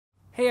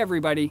Hey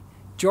everybody,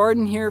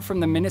 Jordan here from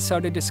the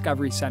Minnesota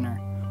Discovery Center.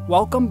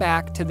 Welcome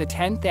back to the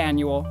 10th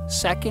annual,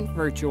 second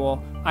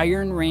virtual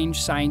Iron Range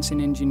Science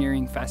and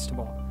Engineering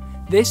Festival.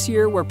 This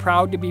year we're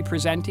proud to be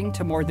presenting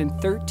to more than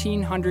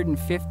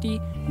 1,350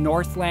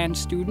 Northland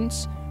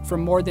students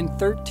from more than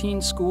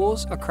 13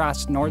 schools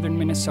across northern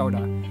Minnesota.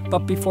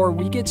 But before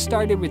we get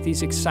started with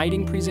these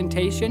exciting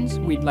presentations,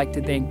 we'd like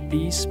to thank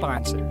these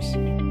sponsors.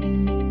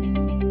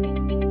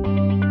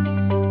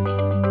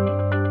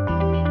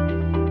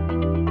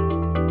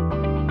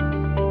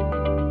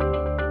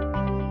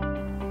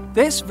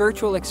 This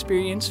virtual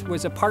experience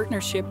was a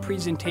partnership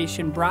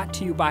presentation brought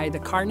to you by the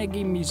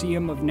Carnegie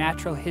Museum of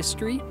Natural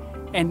History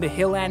and the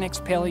Hill Annex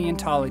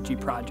Paleontology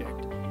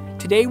Project.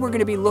 Today we're going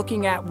to be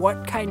looking at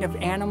what kind of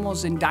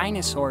animals and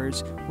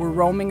dinosaurs were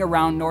roaming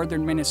around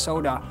northern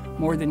Minnesota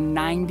more than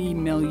 90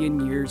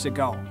 million years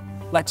ago.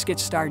 Let's get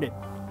started.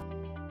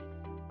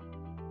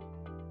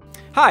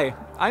 Hi,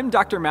 I'm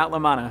Dr. Matt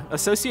Lamanna,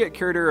 Associate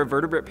Curator of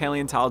Vertebrate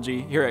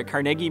Paleontology here at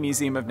Carnegie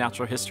Museum of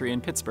Natural History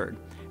in Pittsburgh.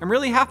 I'm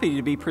really happy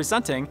to be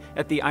presenting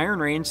at the Iron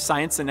Range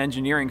Science and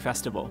Engineering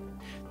Festival.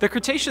 The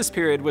Cretaceous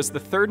period was the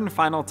third and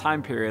final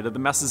time period of the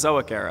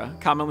Mesozoic era,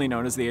 commonly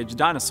known as the Age of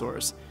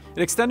Dinosaurs.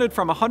 It extended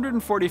from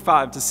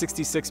 145 to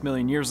 66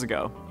 million years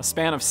ago, a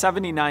span of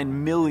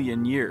 79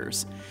 million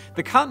years.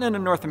 The continent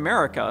of North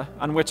America,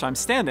 on which I'm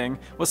standing,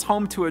 was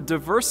home to a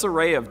diverse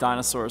array of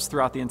dinosaurs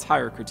throughout the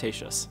entire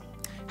Cretaceous.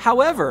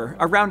 However,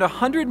 around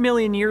 100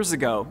 million years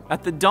ago,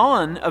 at the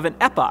dawn of an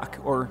epoch,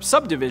 or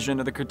subdivision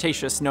of the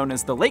Cretaceous known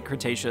as the Late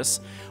Cretaceous,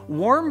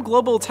 warm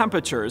global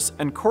temperatures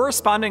and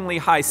correspondingly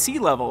high sea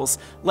levels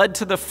led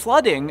to the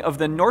flooding of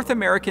the North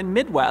American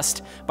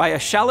Midwest by a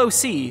shallow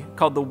sea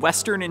called the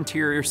Western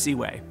Interior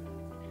Seaway.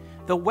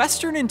 The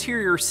Western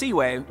Interior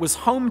Seaway was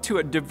home to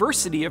a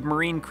diversity of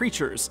marine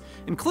creatures,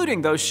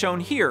 including those shown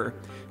here: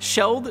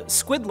 shelled,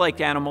 squid-like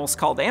animals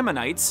called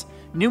ammonites,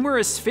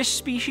 numerous fish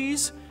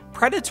species,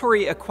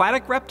 predatory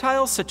aquatic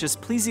reptiles such as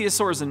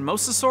plesiosaurs and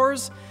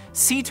mosasaurs,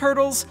 sea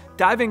turtles,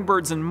 diving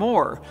birds, and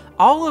more,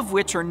 all of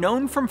which are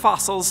known from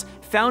fossils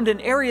found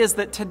in areas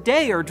that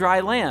today are dry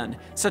land,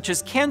 such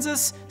as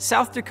Kansas,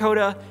 South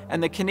Dakota,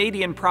 and the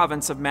Canadian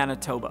province of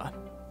Manitoba.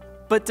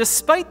 But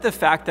despite the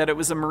fact that it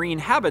was a marine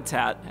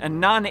habitat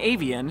and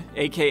non-avian,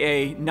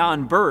 aka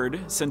non-bird,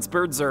 since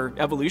birds are,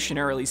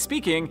 evolutionarily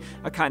speaking,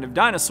 a kind of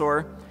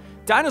dinosaur,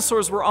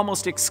 dinosaurs were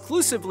almost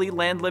exclusively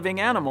land-living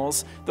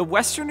animals. The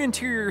Western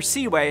Interior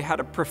Seaway had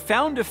a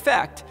profound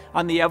effect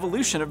on the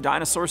evolution of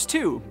dinosaurs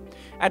too.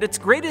 At its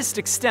greatest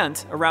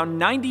extent, around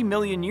 90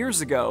 million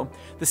years ago,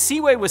 the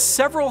Seaway was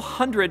several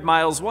hundred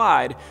miles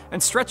wide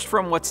and stretched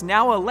from what's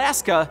now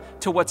Alaska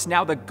to what's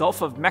now the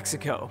Gulf of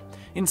Mexico.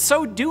 In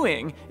so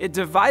doing, it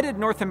divided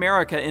North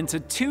America into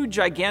two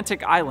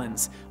gigantic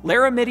islands,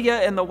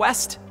 Laramidia in the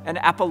west and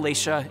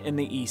Appalachia in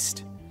the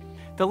east.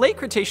 The late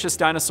Cretaceous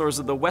dinosaurs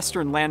of the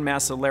western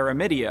landmass of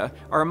Laramidia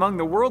are among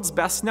the world's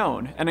best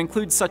known and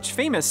include such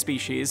famous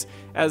species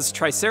as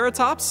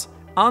Triceratops,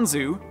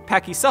 Anzu,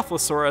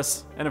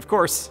 Pachycephalosaurus, and of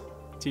course,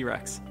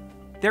 T-Rex.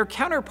 Their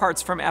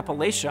counterparts from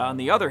Appalachia, on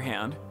the other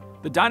hand,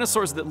 the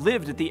dinosaurs that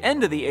lived at the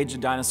end of the Age of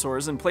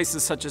Dinosaurs in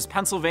places such as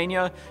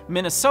Pennsylvania,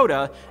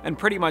 Minnesota, and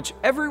pretty much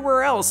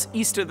everywhere else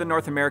east of the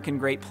North American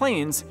Great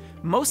Plains,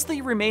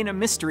 mostly remain a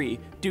mystery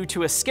due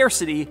to a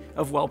scarcity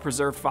of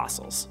well-preserved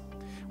fossils.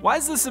 Why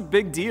is this a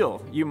big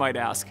deal, you might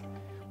ask?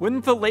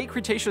 Wouldn't the late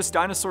Cretaceous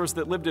dinosaurs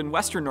that lived in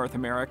western North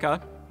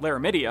America,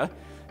 Laramidia,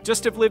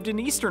 just have lived in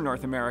eastern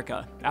North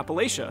America,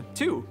 Appalachia,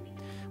 too?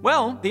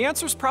 Well, the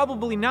answer's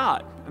probably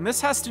not, and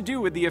this has to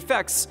do with the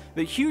effects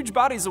that huge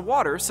bodies of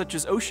water, such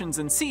as oceans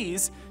and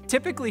seas,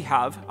 typically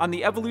have on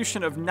the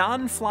evolution of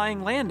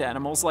non-flying land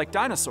animals like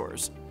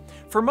dinosaurs.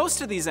 For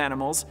most of these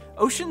animals,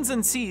 oceans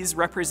and seas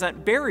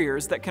represent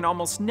barriers that can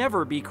almost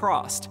never be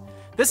crossed.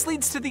 This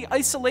leads to the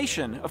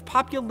isolation of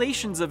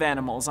populations of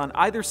animals on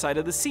either side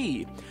of the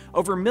sea.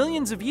 Over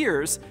millions of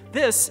years,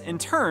 this, in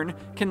turn,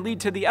 can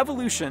lead to the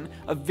evolution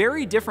of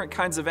very different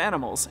kinds of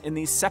animals in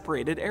these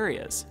separated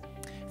areas.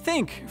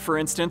 Think, for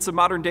instance, of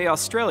modern-day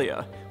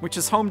Australia, which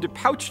is home to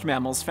pouched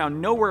mammals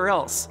found nowhere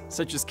else,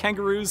 such as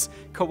kangaroos,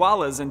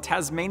 koalas, and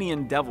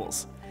Tasmanian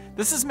devils.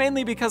 This is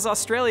mainly because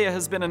Australia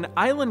has been an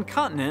island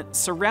continent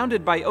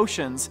surrounded by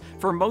oceans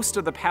for most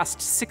of the past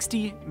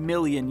 60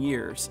 million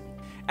years.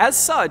 As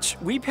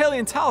such, we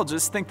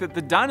paleontologists think that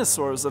the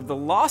dinosaurs of the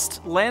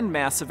lost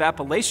landmass of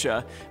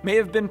Appalachia may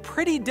have been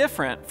pretty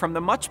different from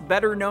the much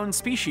better known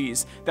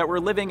species that were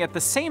living at the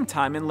same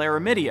time in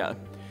Laramidia.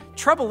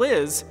 Trouble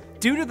is,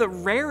 due to the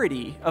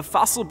rarity of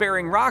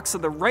fossil-bearing rocks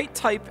of the right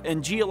type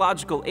and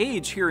geological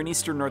age here in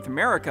eastern North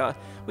America,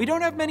 we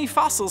don't have many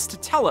fossils to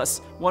tell us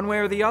one way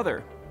or the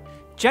other.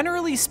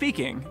 Generally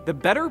speaking, the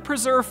better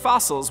preserved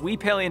fossils we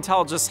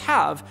paleontologists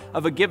have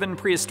of a given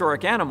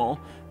prehistoric animal,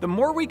 the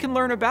more we can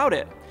learn about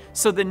it.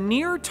 So the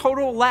near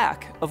total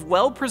lack of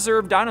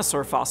well-preserved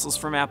dinosaur fossils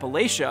from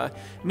Appalachia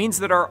means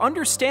that our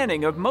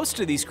understanding of most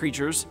of these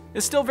creatures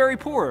is still very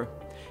poor.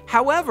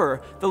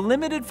 However, the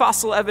limited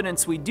fossil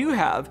evidence we do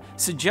have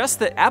suggests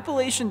that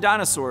Appalachian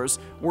dinosaurs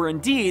were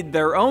indeed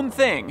their own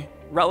thing,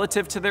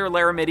 relative to their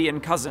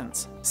Laramidian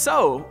cousins.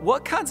 So,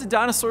 what kinds of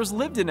dinosaurs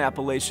lived in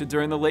Appalachia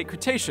during the Late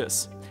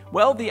Cretaceous?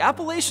 Well, the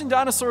Appalachian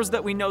dinosaurs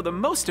that we know the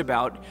most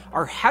about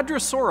are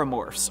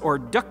Hadrosauromorphs, or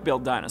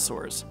duck-billed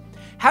dinosaurs.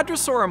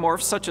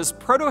 Hadrosauromorphs such as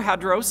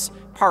Protohadros,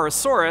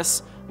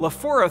 Parasaurus,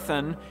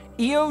 Laphorathon,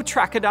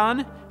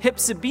 Eotrachodon,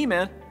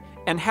 Hypsibema,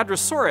 and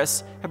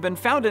Hadrosaurus have been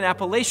found in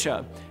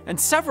Appalachia, and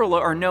several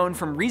are known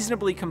from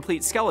reasonably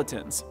complete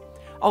skeletons.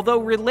 Although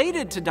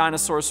related to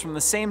dinosaurs from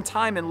the same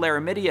time in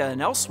Laramidia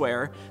and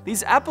elsewhere,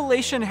 these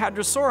Appalachian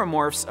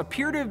Hadrosauromorphs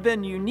appear to have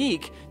been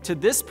unique to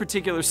this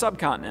particular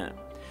subcontinent.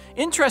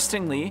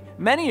 Interestingly,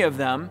 many of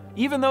them,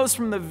 even those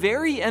from the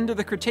very end of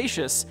the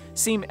Cretaceous,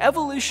 seem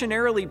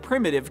evolutionarily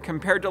primitive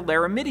compared to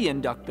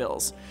Laramidian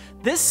duckbills.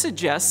 This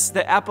suggests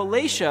that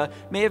Appalachia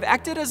may have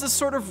acted as a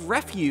sort of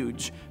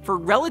refuge for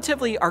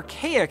relatively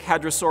archaic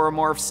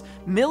Hadrosauromorphs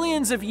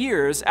millions of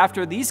years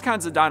after these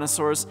kinds of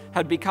dinosaurs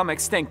had become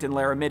extinct in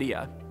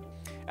Laramidia.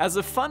 As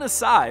a fun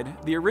aside,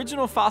 the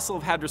original fossil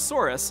of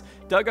Hadrosaurus,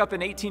 dug up in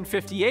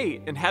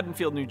 1858 in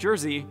Haddonfield, New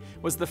Jersey,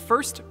 was the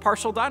first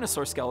partial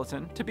dinosaur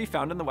skeleton to be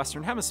found in the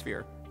Western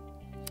Hemisphere.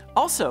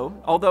 Also,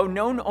 although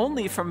known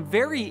only from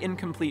very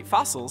incomplete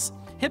fossils,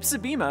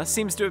 Hypsibema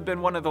seems to have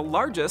been one of the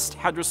largest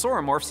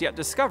Hadrosauromorphs yet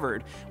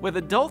discovered, with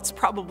adults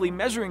probably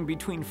measuring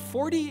between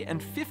 40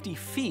 and 50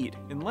 feet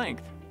in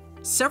length.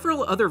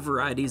 Several other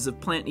varieties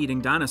of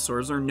plant-eating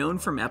dinosaurs are known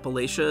from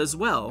Appalachia as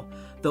well,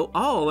 though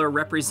all are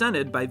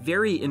represented by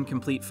very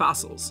incomplete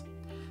fossils.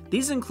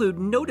 These include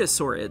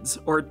nodosaurids,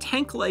 or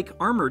tank-like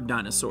armored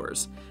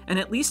dinosaurs, and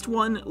at least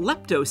one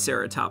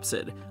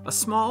leptoceratopsid, a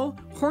small,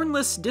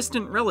 hornless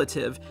distant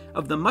relative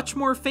of the much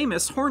more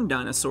famous horned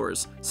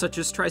dinosaurs, such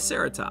as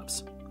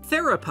Triceratops.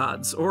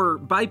 Theropods, or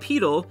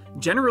bipedal,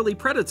 generally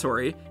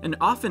predatory, and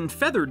often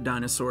feathered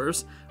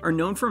dinosaurs, are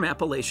known from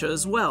Appalachia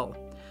as well.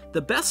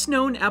 The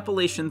best-known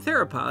Appalachian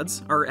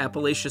theropods are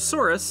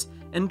Appalachiosaurus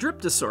and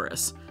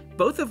Dryptosaurus,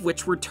 both of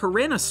which were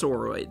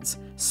tyrannosauroids,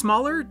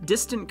 smaller,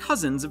 distant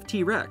cousins of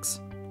T-Rex.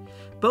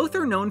 Both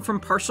are known from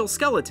partial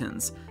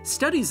skeletons,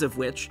 studies of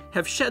which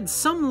have shed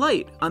some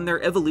light on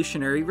their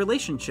evolutionary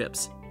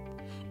relationships.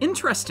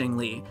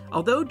 Interestingly,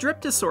 although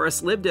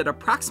Dryptosaurus lived at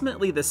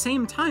approximately the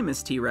same time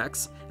as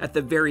T-Rex, at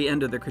the very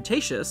end of the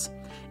Cretaceous,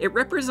 it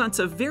represents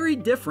a very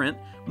different,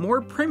 more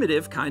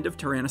primitive kind of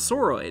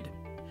tyrannosauroid.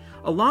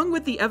 Along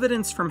with the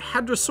evidence from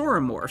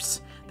Hadrosauromorphs,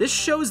 this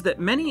shows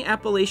that many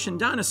Appalachian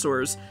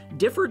dinosaurs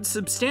differed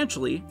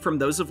substantially from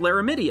those of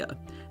Laramidia,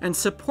 and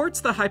supports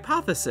the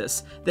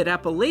hypothesis that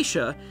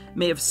Appalachia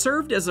may have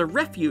served as a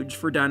refuge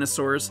for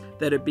dinosaurs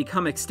that had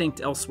become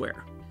extinct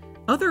elsewhere.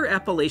 Other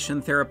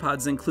Appalachian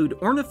theropods include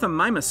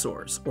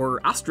ornithomimosaurs,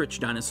 or ostrich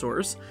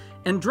dinosaurs,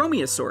 and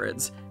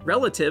dromaeosaurids,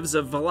 relatives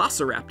of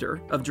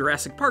Velociraptor of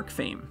Jurassic Park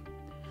fame.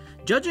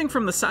 Judging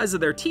from the size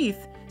of their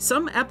teeth,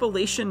 some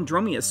Appalachian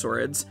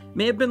dromaeosaurids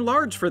may have been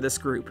large for this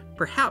group,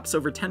 perhaps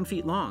over 10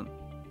 feet long.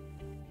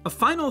 A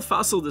final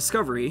fossil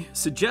discovery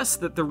suggests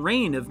that the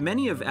reign of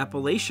many of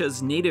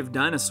Appalachia's native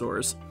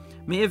dinosaurs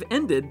may have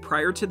ended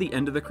prior to the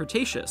end of the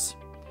Cretaceous.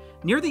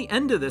 Near the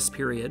end of this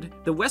period,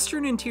 the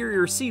western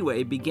interior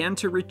seaway began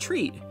to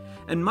retreat,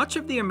 and much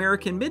of the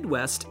American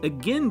Midwest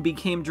again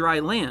became dry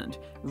land,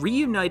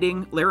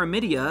 reuniting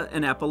Laramidia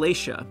and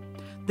Appalachia.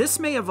 This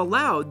may have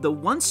allowed the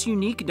once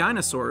unique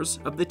dinosaurs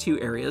of the two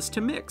areas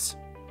to mix.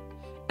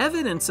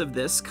 Evidence of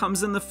this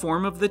comes in the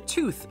form of the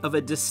tooth of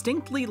a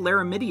distinctly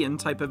Laramidian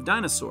type of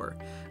dinosaur,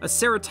 a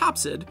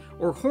ceratopsid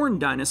or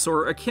horned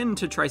dinosaur akin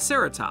to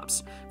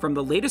Triceratops, from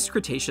the latest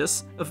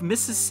Cretaceous of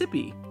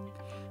Mississippi.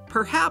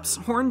 Perhaps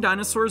horned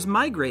dinosaurs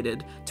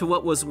migrated to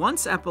what was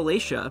once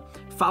Appalachia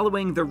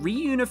following the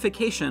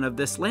reunification of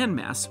this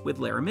landmass with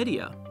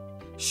Laramidia.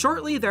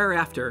 Shortly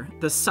thereafter,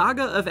 the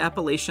saga of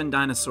Appalachian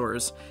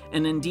dinosaurs,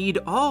 and indeed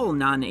all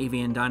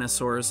non-avian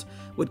dinosaurs,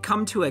 would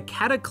come to a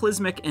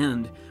cataclysmic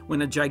end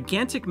when a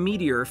gigantic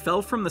meteor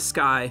fell from the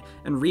sky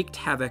and wreaked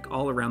havoc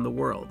all around the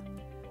world.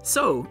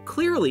 So,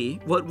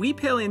 clearly, what we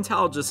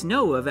paleontologists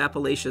know of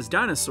Appalachia's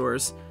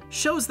dinosaurs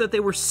shows that they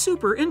were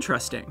super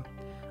interesting.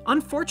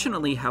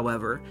 Unfortunately,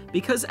 however,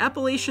 because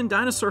Appalachian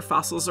dinosaur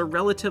fossils are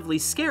relatively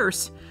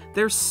scarce,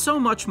 there's so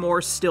much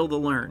more still to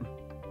learn.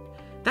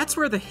 That's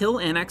where the Hill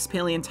Annex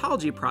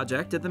Paleontology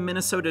project at the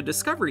Minnesota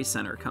Discovery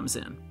Center comes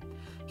in.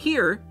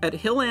 Here, at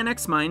Hill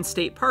Annex Mine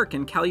State Park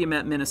in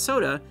Calumet,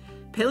 Minnesota,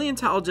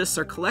 paleontologists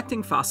are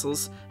collecting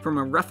fossils from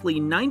a roughly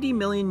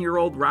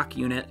 90-million-year-old rock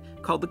unit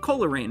called the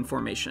Coleraine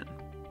Formation.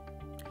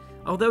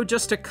 Although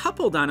just a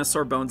couple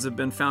dinosaur bones have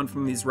been found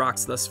from these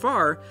rocks thus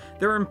far,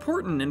 they're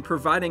important in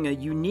providing a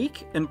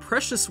unique and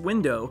precious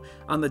window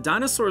on the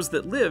dinosaurs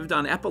that lived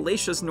on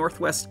Appalachia's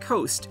northwest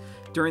coast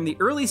during the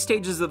early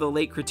stages of the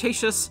Late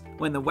Cretaceous,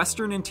 when the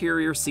western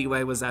interior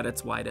seaway was at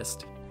its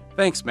widest.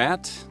 Thanks,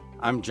 Matt.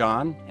 I'm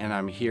John, and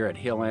I'm here at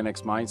Hill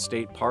Annex Mine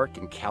State Park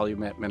in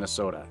Calumet,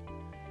 Minnesota.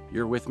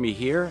 You're with me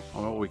here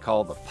on what we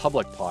call the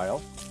public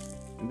pile.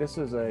 And this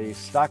is a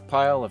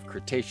stockpile of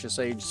Cretaceous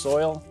age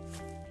soil,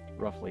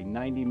 roughly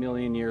 90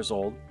 million years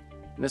old.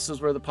 And this is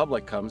where the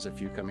public comes.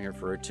 If you come here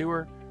for a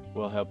tour,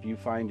 we'll help you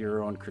find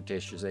your own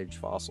Cretaceous age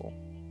fossil.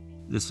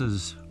 This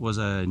was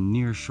a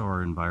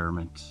near-shore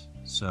environment.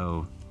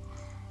 So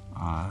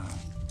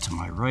to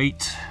my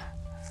right,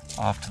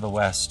 off to the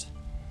west,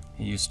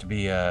 it used to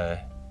be the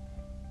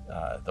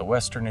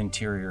Western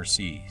Interior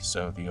Sea.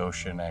 So the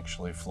ocean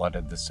actually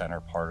flooded the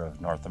center part of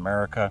North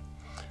America.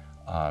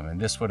 And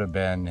this would have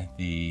been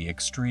the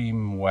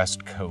extreme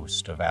west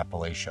coast of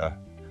Appalachia,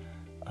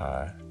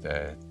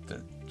 a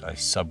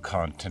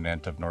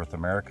subcontinent of North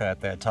America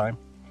at that time,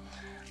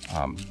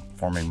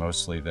 forming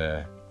mostly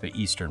the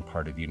eastern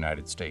part of the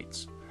United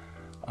States.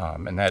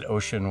 And that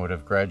ocean would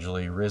have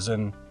gradually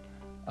risen.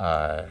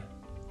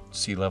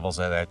 Sea levels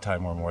at that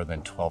time were more than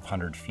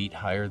 1,200 feet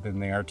higher than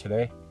they are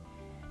today.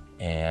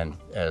 And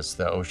as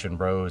the ocean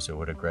rose, it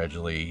would have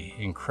gradually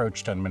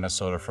encroached on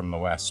Minnesota from the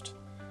west,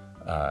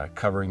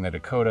 covering the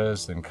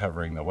Dakotas, then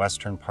covering the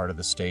western part of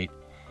the state,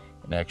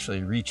 and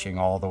actually reaching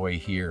all the way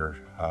here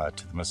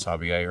to the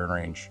Mesabi Iron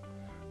Range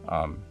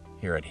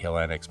here at Hill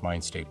Annex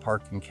Mine State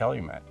Park in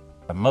Calumet.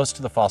 Most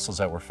of the fossils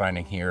that we're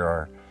finding here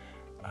are,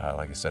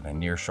 like I said, a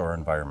near-shore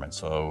environment.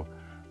 So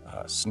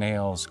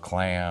snails,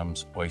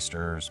 clams,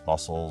 oysters,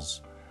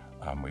 mussels.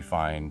 We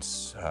find,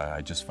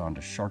 I just found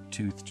a shark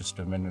tooth just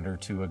a minute or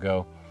two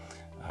ago.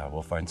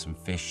 We'll find some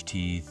fish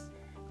teeth,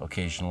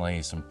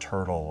 occasionally some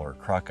turtle or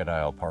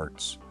crocodile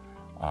parts,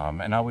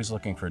 and always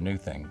looking for new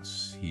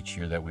things. Each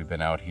year that we've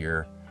been out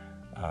here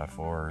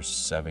for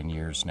 7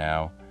 years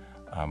now,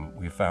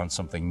 we've found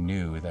something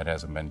new that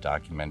hasn't been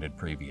documented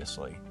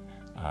previously.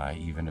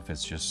 Even if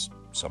it's just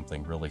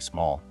something really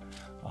small,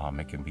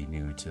 it can be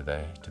new to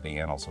the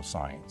annals of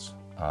science.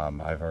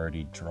 I've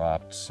already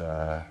dropped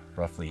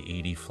roughly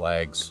 80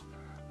 flags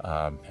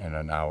in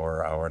an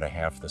hour and a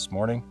half this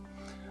morning.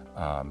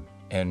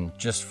 And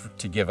just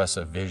to give us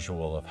a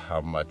visual of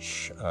how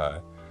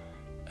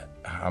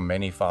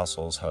many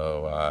fossils,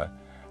 how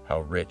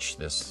rich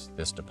this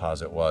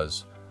deposit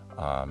was,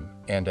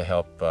 and to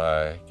help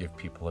give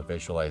people a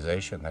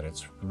visualization that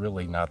it's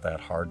really not that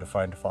hard to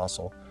find a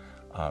fossil.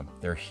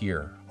 They're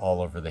here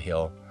all over the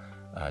hill,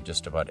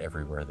 just about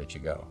everywhere that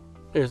you go.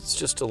 It's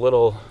just a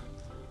little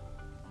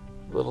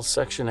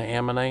section of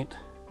ammonite.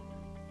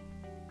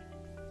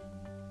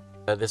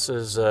 This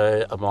is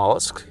a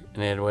mollusk,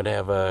 and it would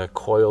have a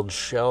coiled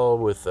shell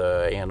with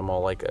an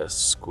animal like a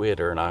squid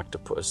or an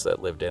octopus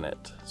that lived in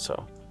it.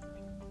 So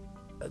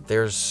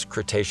there's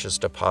Cretaceous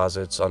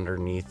deposits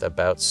underneath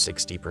about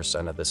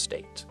 60% of the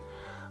state.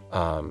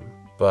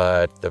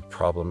 But the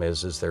problem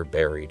is they're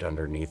buried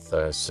underneath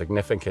a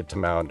significant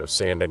amount of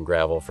sand and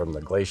gravel from the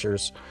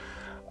glaciers.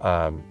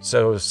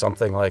 So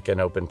something like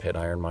an open pit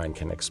iron mine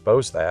can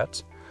expose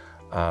that.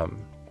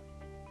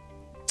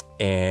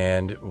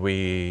 And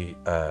we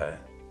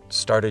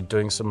started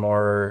doing some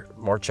more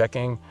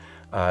checking.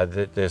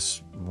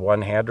 This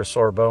one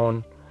Hadrosaur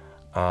bone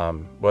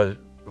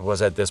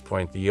was at this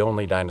point the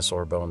only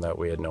dinosaur bone that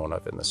we had known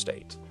of in the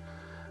state.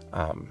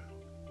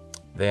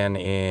 Then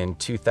in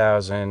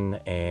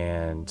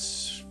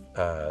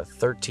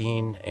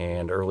 2013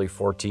 and early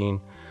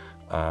 14,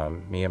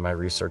 me and my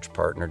research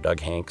partner, Doug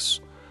Hanks,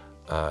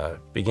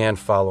 began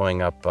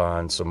following up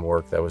on some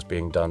work that was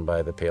being done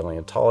by the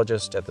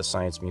paleontologist at the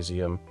Science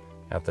Museum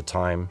at the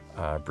time,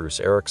 Bruce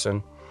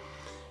Erickson.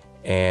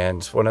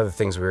 And one of the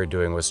things we were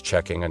doing was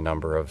checking a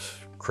number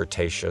of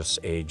Cretaceous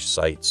age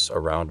sites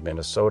around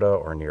Minnesota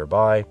or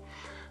nearby.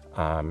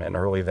 And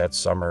early that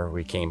summer,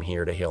 we came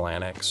here to Hill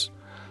Annex.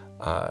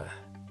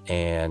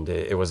 And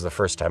it was the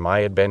first time I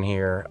had been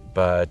here,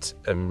 but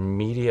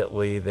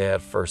immediately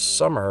that first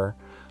summer,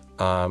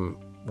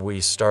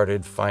 we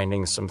started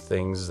finding some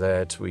things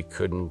that we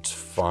couldn't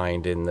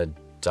find in the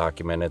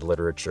documented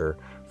literature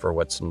for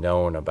what's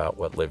known about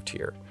what lived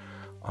here.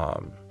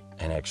 And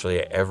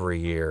actually every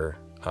year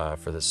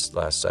for this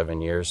last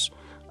 7 years,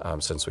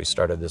 since we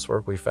started this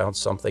work, we found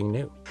something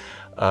new.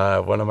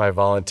 One of my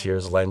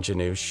volunteers, Len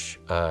Janouche,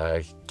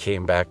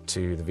 came back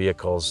to the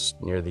vehicles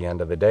near the end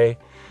of the day.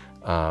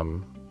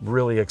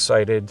 Really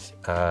excited.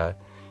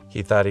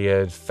 He thought he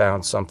had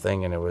found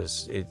something, and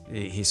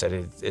he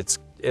said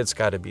it's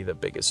got to be the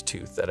biggest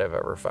tooth that I've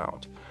ever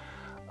found.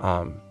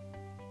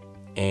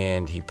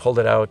 And he pulled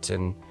it out,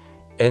 and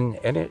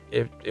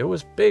it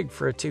was big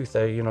for a tooth,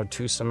 2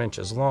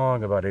 inches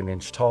long, about 1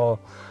 inch tall.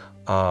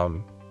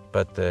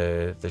 But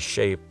the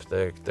shape,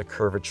 the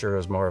curvature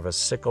was more of a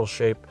sickle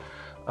shape.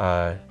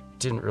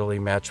 Didn't really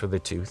match with the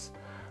tooth.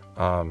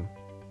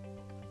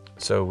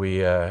 So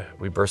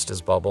we burst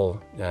his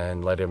bubble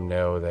and let him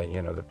know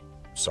that,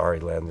 sorry,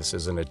 Len, this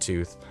isn't a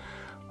tooth.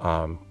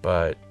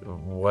 But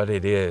what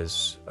it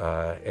is,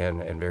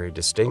 and very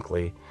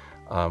distinctly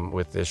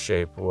with this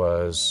shape,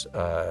 was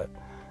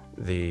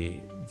the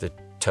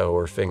toe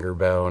or finger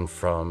bone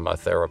from a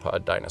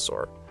theropod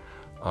dinosaur.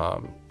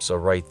 So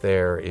right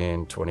there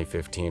in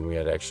 2015, we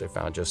had actually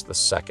found just the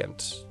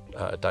second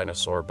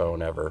dinosaur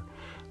bone ever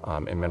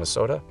in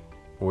Minnesota.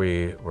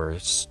 We were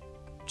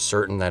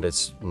certain that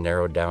it's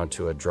narrowed down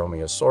to a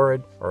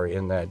dromaeosaurid, or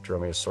in that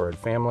dromaeosaurid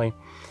family.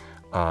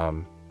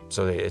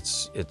 So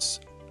it's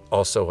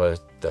also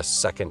the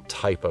second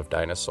type of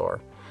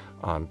dinosaur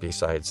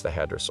besides the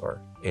hadrosaur,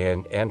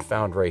 and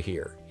found right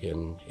here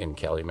in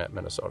Calumet,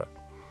 Minnesota.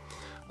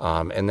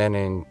 And then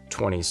in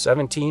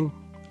 2017,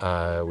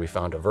 we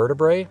found a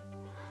vertebrae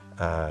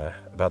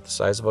about the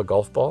size of a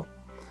golf ball.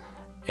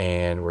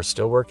 And we're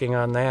still working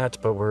on that,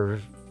 but we're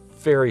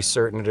very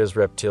certain it is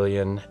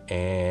reptilian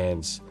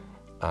and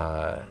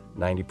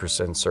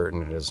 90%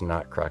 certain it is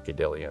not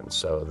crocodilian.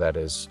 So that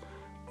is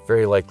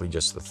very likely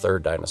just the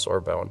third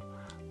dinosaur bone.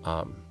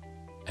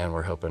 And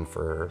we're hoping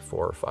for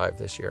 4 or 5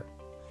 this year.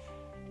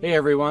 Hey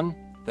everyone,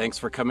 thanks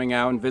for coming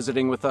out and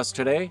visiting with us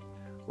today.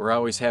 We're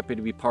always happy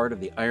to be part of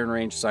the Iron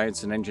Range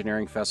Science and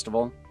Engineering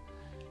Festival.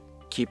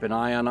 Keep an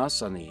eye on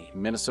us on the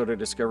Minnesota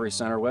Discovery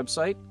Center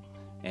website,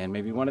 and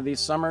maybe one of these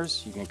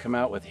summers you can come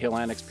out with Hill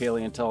Annex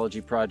Paleontology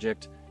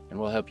project and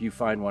we'll help you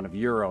find one of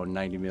your own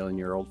 90 million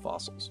year old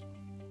fossils.